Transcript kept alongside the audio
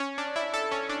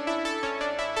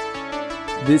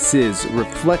This is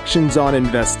Reflections on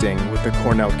Investing with the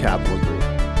Cornell Capital Group,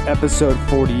 Episode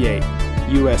 48,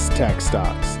 U.S. Tech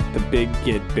Stocks, The Big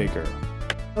Get Bigger.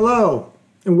 Hello,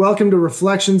 and welcome to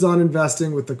Reflections on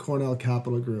Investing with the Cornell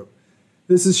Capital Group.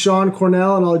 This is Sean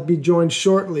Cornell, and I'll be joined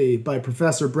shortly by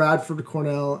Professor Bradford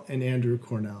Cornell and Andrew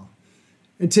Cornell.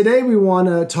 And today we want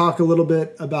to talk a little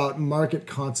bit about market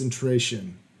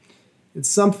concentration. It's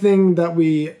something that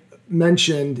we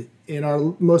mentioned in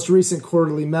our most recent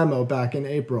quarterly memo back in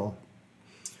April,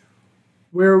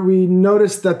 where we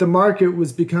noticed that the market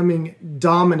was becoming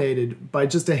dominated by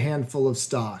just a handful of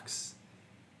stocks.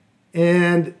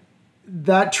 And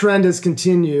that trend has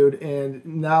continued, and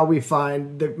now we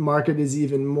find the market is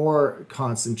even more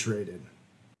concentrated.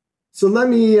 So let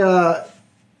me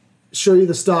show you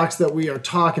the stocks that we are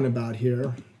talking about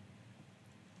here.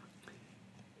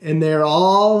 And they're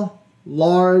all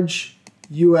large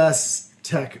U.S.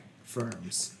 tech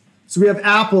firms. So we have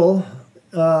Apple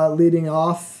leading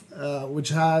off, which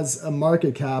has a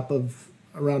market cap of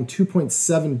around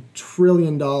 $2.7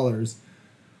 trillion,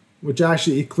 which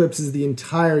actually eclipses the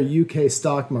entire UK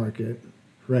stock market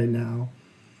right now.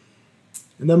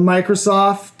 And then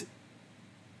Microsoft,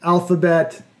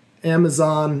 Alphabet,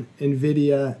 Amazon,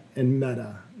 Nvidia, and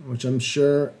Meta, which I'm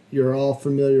sure you're all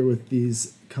familiar with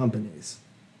these companies.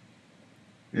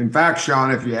 In fact, Sean,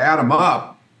 if you add them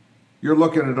up, you're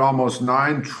looking at almost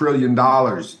 $9 trillion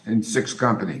in 6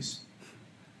 companies.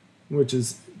 Which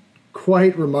is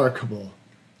quite remarkable,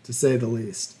 to say the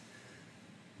least.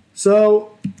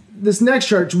 So this next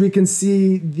chart, we can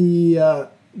see the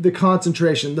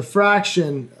concentration, the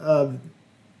fraction of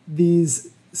these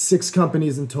 6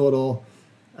 companies in total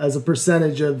as a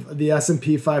percentage of the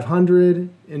S&P 500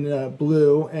 in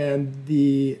blue and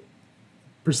the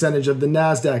percentage of the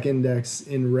NASDAQ index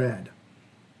in red.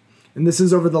 And this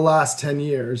is over the last 10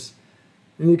 years.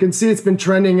 And you can see it's been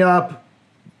trending up,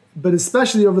 but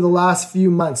especially over the last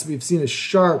few months, we've seen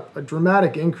a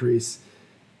dramatic increase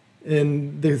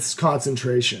in this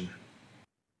concentration.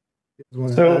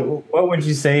 So what would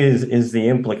you say is the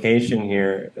implication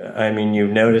here? I mean,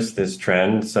 you've noticed this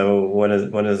trend, so what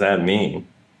does that mean?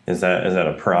 Is that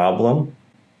a problem?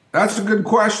 That's a good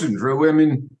question, Drew. I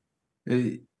mean,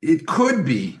 it could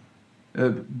be.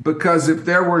 Because if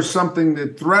there were something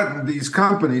that threatened these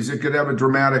companies, it could have a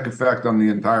dramatic effect on the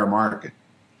entire market.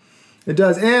 It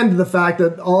does. And the fact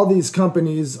that all these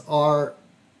companies are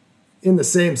in the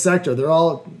same sector. They're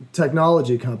all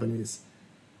technology companies.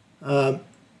 And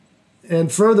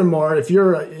furthermore, if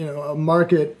you're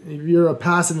if you're a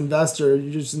passive investor,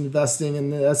 you're just investing in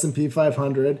the S&P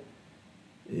 500,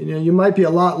 you might be a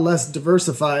lot less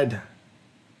diversified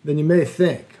than you may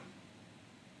think.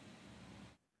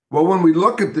 Well, when we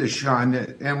look at this, Sean,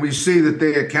 and we see that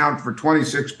they account for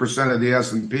 26% of the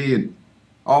S&P and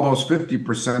almost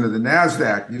 50% of the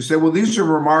NASDAQ, you say, well, these are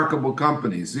remarkable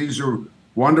companies. These are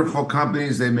wonderful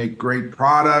companies. They make great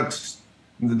products.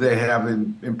 They have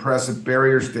impressive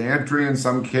barriers to entry in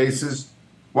some cases.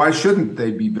 Why shouldn't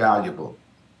they be valuable?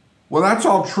 Well, that's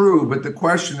all true, but the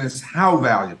question is how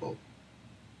valuable?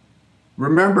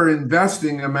 Remember,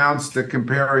 investing amounts to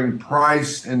comparing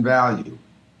price and value.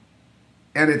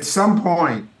 And at some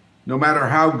point, no matter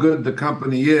how good the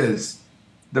company is,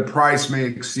 the price may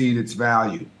exceed its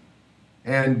value.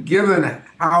 And given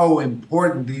how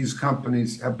important these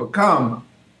companies have become,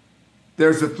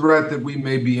 there's a threat that we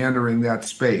may be entering that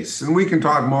space. And we can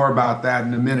talk more about that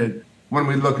in a minute when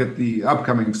we look at the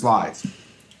upcoming slides.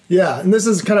 Yeah, and this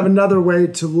is kind of another way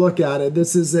to look at it.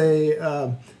 This is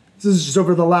just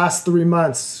over the last 3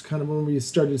 months, kind of when we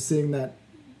started seeing that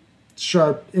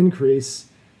sharp increase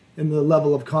in the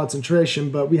level of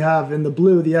concentration. But we have in the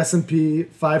blue the S&P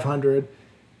 500,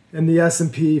 and the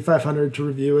S&P 500 to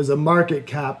review is a market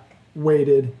cap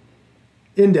weighted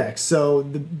index. So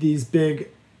these big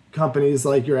companies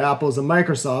like your Apples and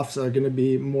Microsofts are going to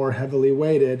be more heavily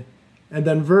weighted. And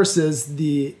then versus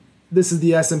this is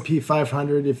the S&P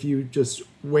 500 if you just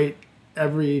weight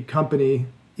every company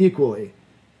equally.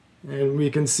 And we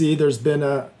can see there's been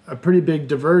a pretty big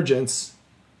divergence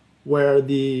where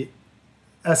the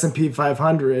S&P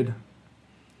 500,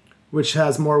 which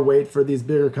has more weight for these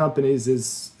bigger companies,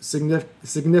 is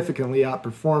significantly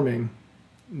outperforming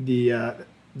the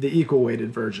equal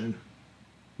weighted version.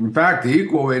 In fact, the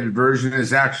equal weighted version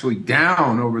is actually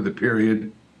down over the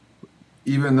period,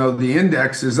 even though the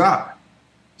index is up.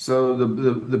 So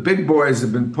the big boys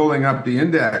have been pulling up the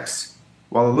index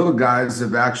while the little guys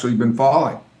have actually been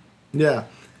falling. Yeah.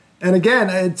 And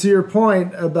again, to your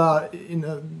point about,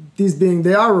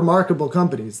 they are remarkable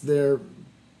companies.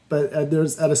 But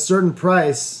there's at a certain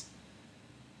price,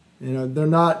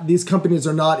 These companies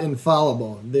are not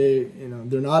infallible.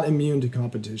 They're not immune to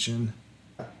competition.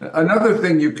 Another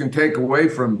thing you can take away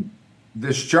from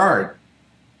this chart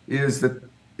is that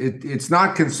it's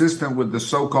not consistent with the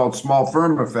so-called small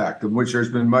firm effect, of which there's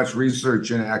been much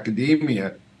research in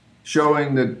academia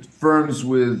showing that firms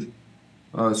with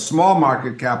small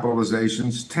market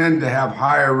capitalizations tend to have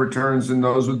higher returns than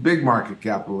those with big market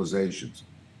capitalizations.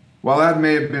 While that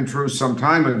may have been true some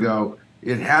time ago,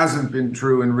 it hasn't been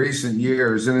true in recent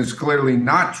years, and it's clearly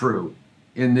not true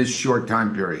in this short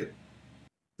time period.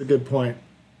 A good point.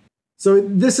 So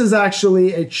this is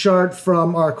actually a chart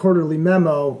from our quarterly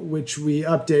memo, which we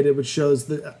updated, which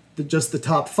shows just the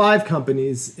top 5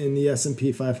 companies in the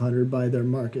S&P 500 by their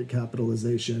market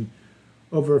capitalization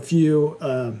over a few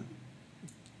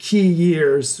key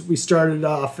years. We started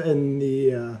off in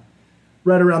the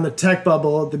right around the tech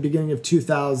bubble at the beginning of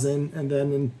 2000, and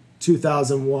then in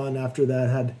 2001, after that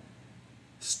had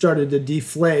started to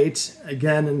deflate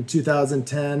again in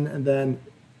 2010, and then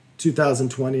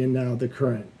 2020, and now the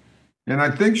current. And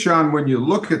I think, Sean, when you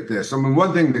look at this, I mean,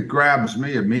 one thing that grabs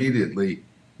me immediately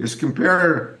is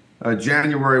compare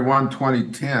January 1,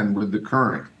 2010 with the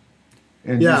current.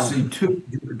 And you see 2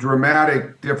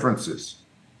 dramatic differences.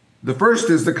 The first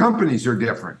is the companies are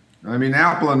different. I mean,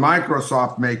 Apple and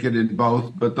Microsoft make it in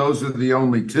both, but those are the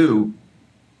only 2.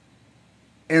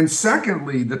 And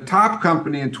secondly, the top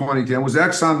company in 2010 was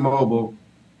ExxonMobil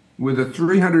with a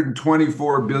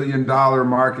 $324 billion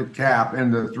market cap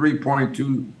and a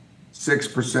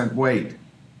 3.26% weight.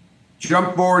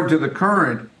 Jump forward to the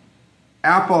current,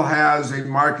 Apple has a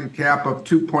market cap of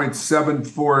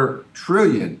 2.74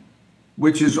 trillion,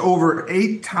 which is over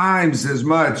 8 times as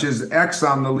much as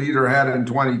Exxon, the leader, had in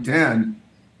 2010.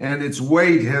 And its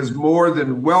weight has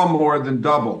well more than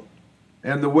doubled.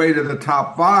 And the weight of the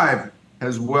top 5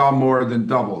 has well more than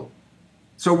doubled.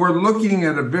 So we're looking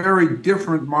at a very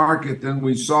different market than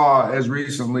we saw as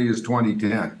recently as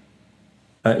 2010.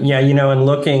 And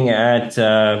looking at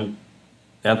the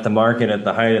market at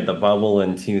the height of the bubble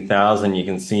in 2000, you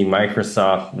can see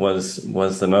Microsoft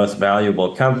was the most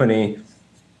valuable company.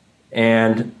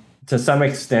 And to some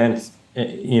extent,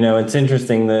 it's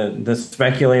interesting, the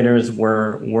speculators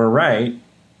were right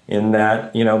in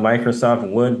that, Microsoft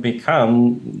would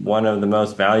become one of the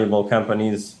most valuable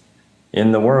companies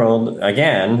in the world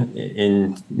again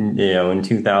in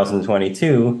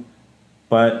 2022.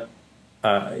 But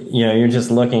you're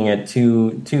just looking at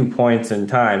two points in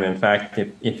time. In fact,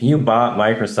 if you bought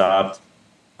Microsoft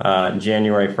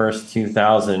January 1st,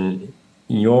 2000,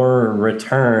 your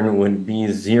return would be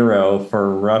 0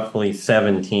 for roughly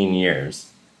 17 years.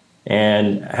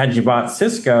 And had you bought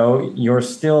Cisco, you're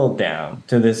still down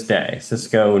to this day.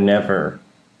 Cisco never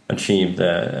achieved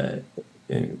a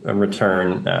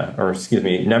return,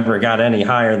 never got any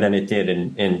higher than it did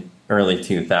in early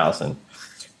 2000.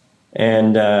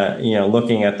 And,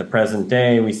 looking at the present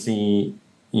day, we see,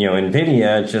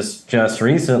 NVIDIA just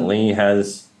recently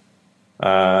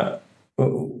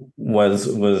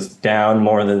was down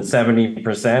more than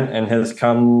 70% and has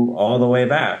come all the way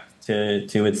back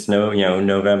to its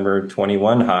November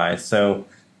 21 high. So,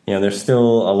 there's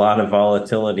still a lot of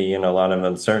volatility and a lot of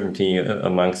uncertainty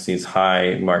amongst these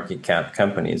high market cap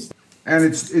companies. And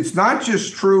it's not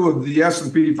just true of the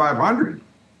S&P 500,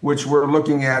 which we're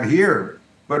looking at here,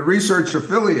 but Research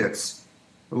Affiliates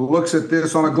looks at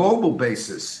this on a global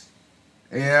basis.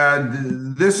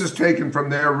 And this is taken from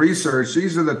their research.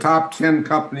 These are the top 10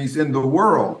 companies in the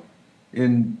world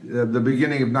in the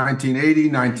beginning of 1980,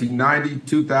 1990,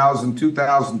 2000,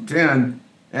 2010,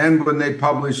 and when they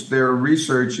published their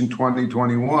research in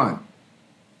 2021.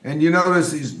 And you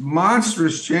notice these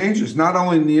monstrous changes, not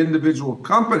only in the individual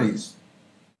companies,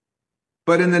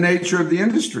 but in the nature of the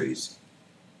industries.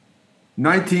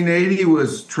 1980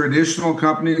 was traditional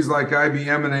companies like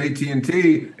IBM and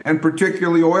AT&T, and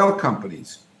particularly oil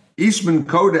companies. Eastman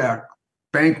Kodak,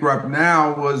 bankrupt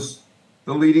now, was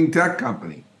the leading tech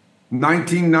company.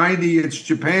 1990, it's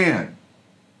Japan.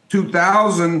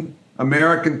 2000,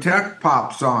 American tech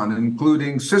pops on,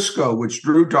 including Cisco, which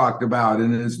Drew talked about,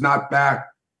 and is not back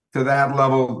to that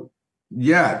level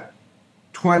yet.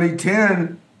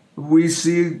 2010, we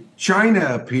see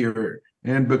China appear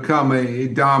and become a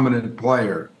dominant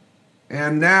player.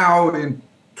 And now in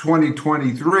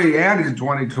 2023 and in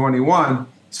 2021,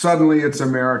 suddenly it's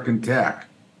American tech.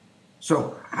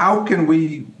 So how can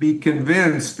we be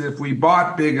convinced if we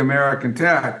bought big American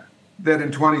tech that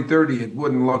in 2030 it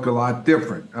wouldn't look a lot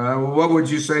different? What would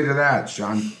you say to that,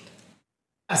 Sean?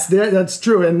 Yes, that's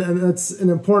true. And that's an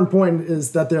important point,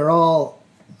 is that they're all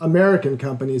American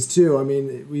companies too. I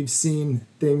mean, we've seen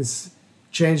things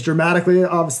changed dramatically.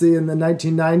 Obviously, in the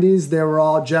 1990s, they were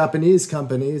all Japanese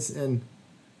companies. And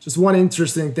just one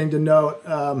interesting thing to note,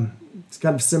 it's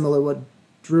kind of similar to what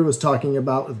Drew was talking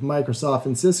about with Microsoft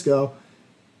and Cisco.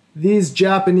 These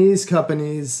Japanese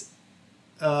companies,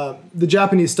 the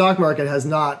Japanese stock market has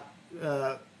not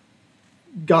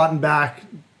gotten back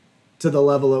to the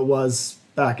level it was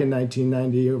back in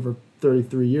 1990, over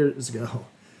 33 years ago.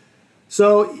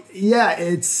 So yeah,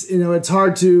 it's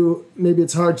hard to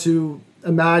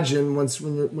imagine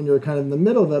when you're kind of in the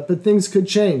middle of it, but things could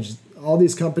change. All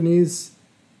these companies,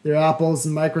 they're Apples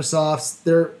and Microsofts,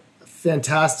 they're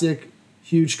fantastic,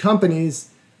 huge companies,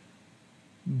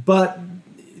 but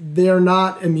they're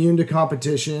not immune to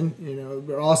competition.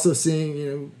 We're also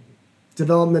seeing,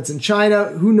 developments in China.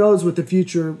 Who knows what the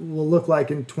future will look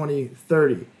like in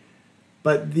 2030?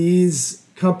 But these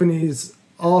companies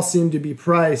all seem to be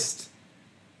priced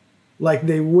like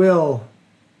they will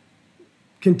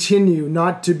continue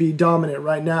not to be dominant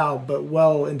right now, but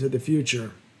well into the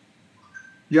future.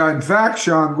 Yeah, in fact,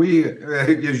 Sean, we,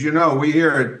 as you know, we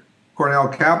here at Cornell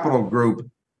Capital Group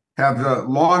have the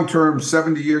long-term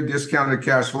 70-year discounted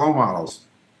cash flow models.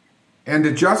 And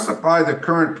to justify the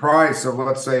current price of,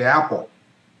 let's say, Apple,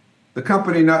 the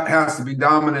company has to be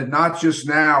dominant not just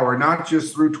now or not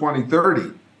just through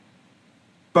 2030,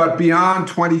 but beyond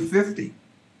 2050.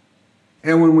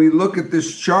 And when we look at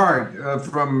this chart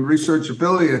from Research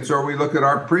Affiliates, or we look at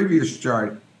our previous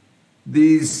chart,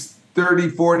 these 30,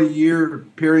 40-year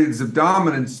periods of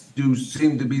dominance do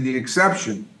seem to be the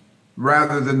exception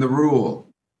rather than the rule.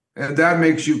 And that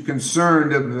makes you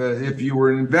concerned if you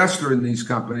were an investor in these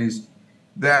companies,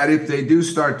 that if they do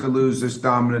start to lose this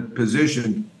dominant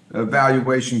position,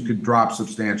 valuation could drop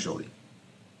substantially.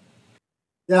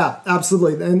 Yeah,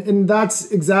 absolutely. And that's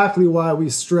exactly why we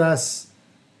stress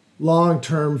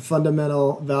long-term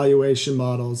fundamental valuation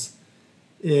models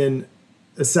in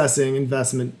assessing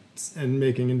investments and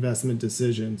making investment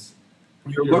decisions.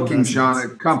 You're looking, Sean,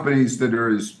 at companies that are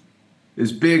as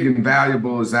big and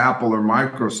valuable as Apple or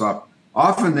Microsoft.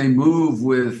 Often they move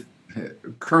with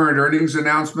current earnings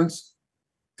announcements.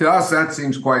 To us, that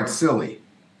seems quite silly.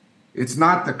 It's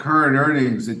not the current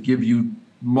earnings that give you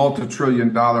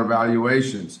multi-trillion-dollar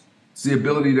valuations. It's the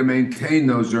ability to maintain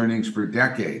those earnings for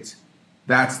decades.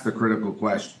 That's the critical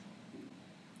question.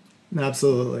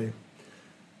 Absolutely.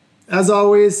 As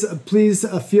always, please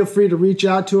feel free to reach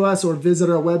out to us or visit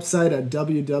our website at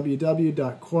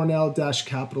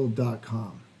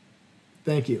www.cornell-capital.com.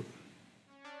 Thank you.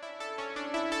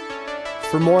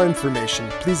 For more information,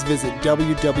 please visit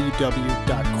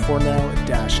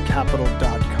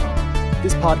www.cornell-capital.com.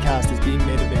 This podcast is being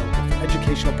made available for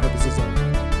educational purposes only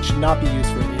and should not be used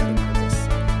for any other purpose.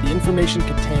 The information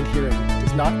contained herein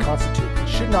does not constitute and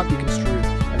should not be construed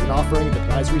as an offering of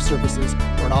advisory services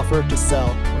or an offer to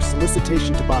sell or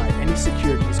solicitation to buy any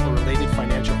securities or related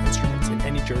financial instruments in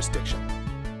any jurisdiction.